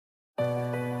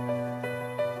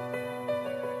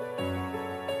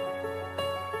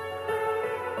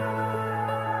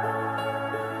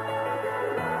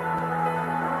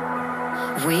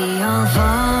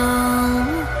fall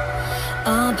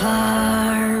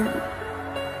apart.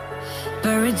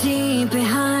 Buried deep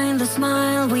behind the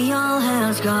smile, we all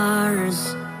have scars.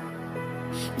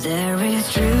 There is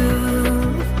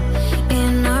truth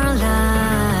in our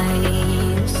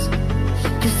lives,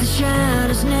 'cause the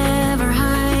shadows never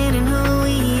hide in who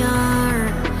we are.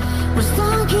 We're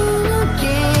stuck in a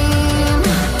game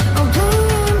of play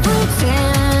and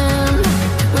pretend.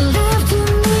 We're left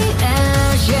in the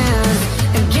ashes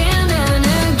again and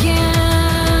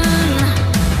again.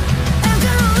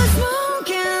 After all the smoke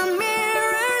and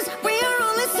mirrors, we are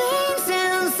only saints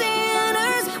and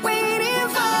sinners waiting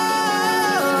for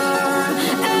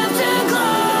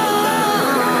Afterglow.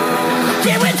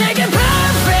 Did we take a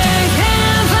perfect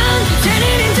heaven, turn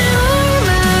it into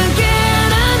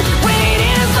Armageddon,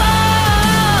 waiting for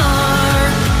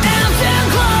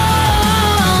Afterglow?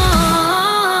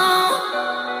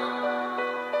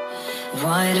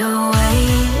 Wide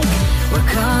awake, we're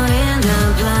caught in the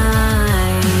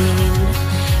blind.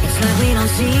 It's like we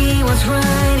don't see what's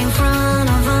right in front